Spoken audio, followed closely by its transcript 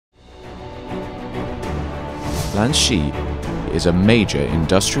Lanxi is a major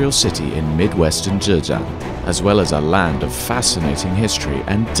industrial city in Midwestern Zhejiang, as well as a land of fascinating history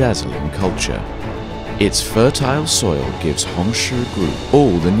and dazzling culture. Its fertile soil gives Hongshi Group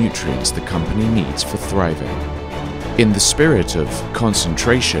all the nutrients the company needs for thriving. In the spirit of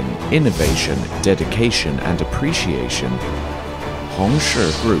concentration, innovation, dedication, and appreciation,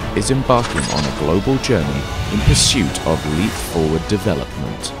 Hongshi Group is embarking on a global journey in pursuit of leap-forward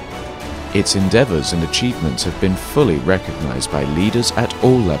development. Its endeavors and achievements have been fully recognized by leaders at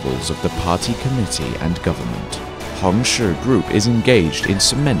all levels of the party committee and government. Hongshi Group is engaged in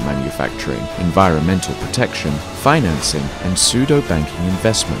cement manufacturing, environmental protection, financing, and pseudo-banking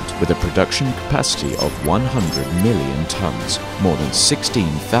investment with a production capacity of 100 million tons, more than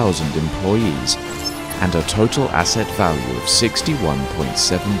 16,000 employees, and a total asset value of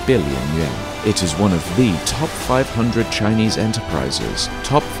 61.7 billion yuan. It is one of the top 500 Chinese enterprises,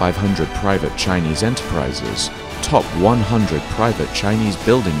 top 500 private Chinese enterprises, top 100 private Chinese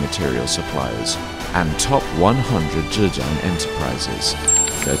building material suppliers, and top 100 Zhejiang enterprises.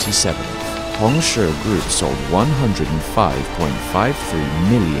 37th. Hongshi Group sold 105.53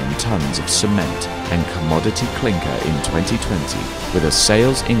 million tons of cement and commodity clinker in 2020, with a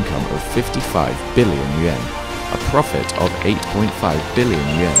sales income of 55 billion yuan, a profit of 8.5 billion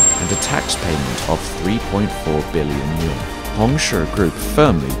yuan, and a tax payment of 3.4 billion yuan. Hongshi Group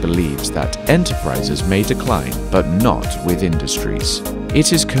firmly believes that enterprises may decline, but not with industries.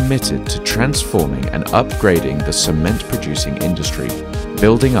 It is committed to transforming and upgrading the cement-producing industry,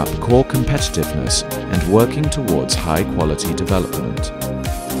 building up core competitiveness, and working towards high-quality development.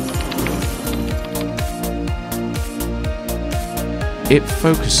 It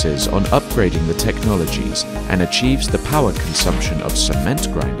focuses on upgrading the technologies and achieves the power consumption of cement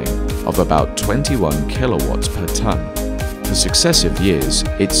grinding of about 21 kilowatts per ton. For successive years,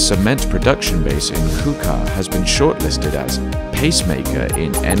 its cement production base in Kuka has been shortlisted as pacemaker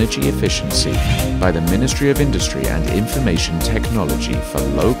in energy efficiency by the Ministry of Industry and Information Technology for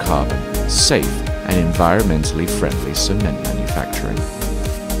low-carbon, safe, and environmentally friendly cement manufacturing.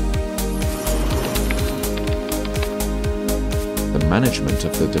 The management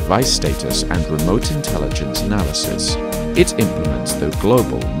of the device status and remote intelligence analysis. It implements the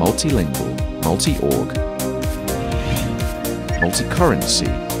global multilingual, multi-org, multi-currency,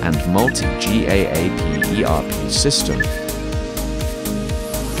 and multi-GAAP ERP system.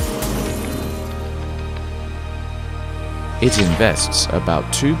 It invests about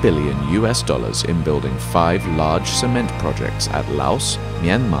 $2 billion in building 5 large cement projects at Laos,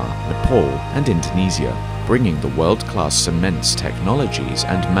 Myanmar, Nepal, and Indonesia, bringing the world-class cements technologies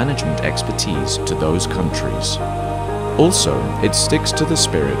and management expertise to those countries. Also, it sticks to the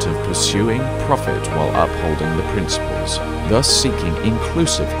spirit of pursuing profit while upholding the principles, thus seeking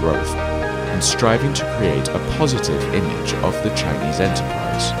inclusive growth and striving to create a positive image of the Chinese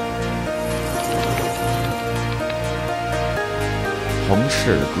enterprise.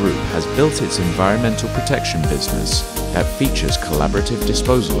 Hongshi Group has built its environmental protection business that features collaborative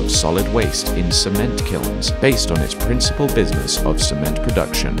disposal of solid waste in cement kilns based on its principal business of cement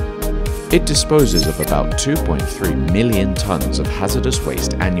production. It disposes of about 2.3 million tons of hazardous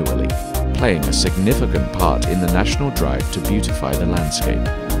waste annually, playing a significant part in the national drive to beautify the landscape.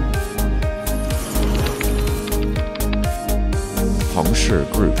 Hongshi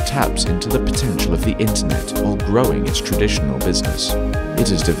Group taps into the potential of the internet while growing its traditional business. It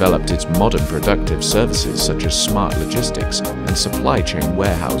has developed its modern productive services such as smart logistics and supply chain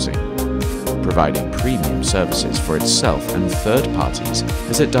warehousing, providing premium services for itself and third parties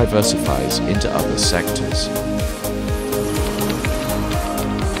as it diversifies into other sectors.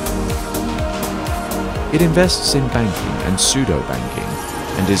 It invests in banking and pseudo-banking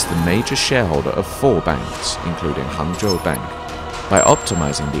and is the major shareholder of 4 banks, including Hangzhou Bank. By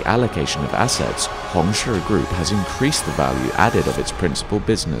optimizing the allocation of assets, Hongshi Group has increased the value added of its principal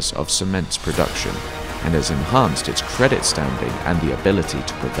business of cements production and has enhanced its credit standing and the ability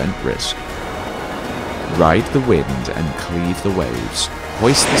to prevent risk. Ride the wind and cleave the waves,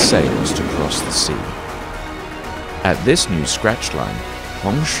 hoist the sails to cross the sea. At this new scratch line,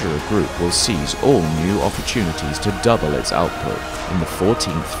 Hongshi Group will seize all new opportunities to double its output in the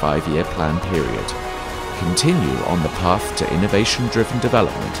 14th 5-year plan period. Continue on the path to innovation-driven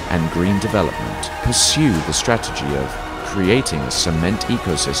development and green development. Pursue the strategy of creating a cement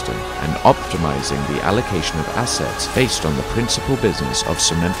ecosystem and optimizing the allocation of assets based on the principal business of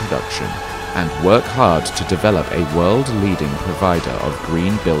cement production, and work hard to develop a world-leading provider of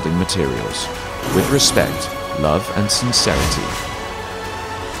green building materials, with respect, love and sincerity.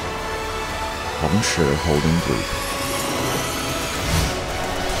 Hongshi Holding Group.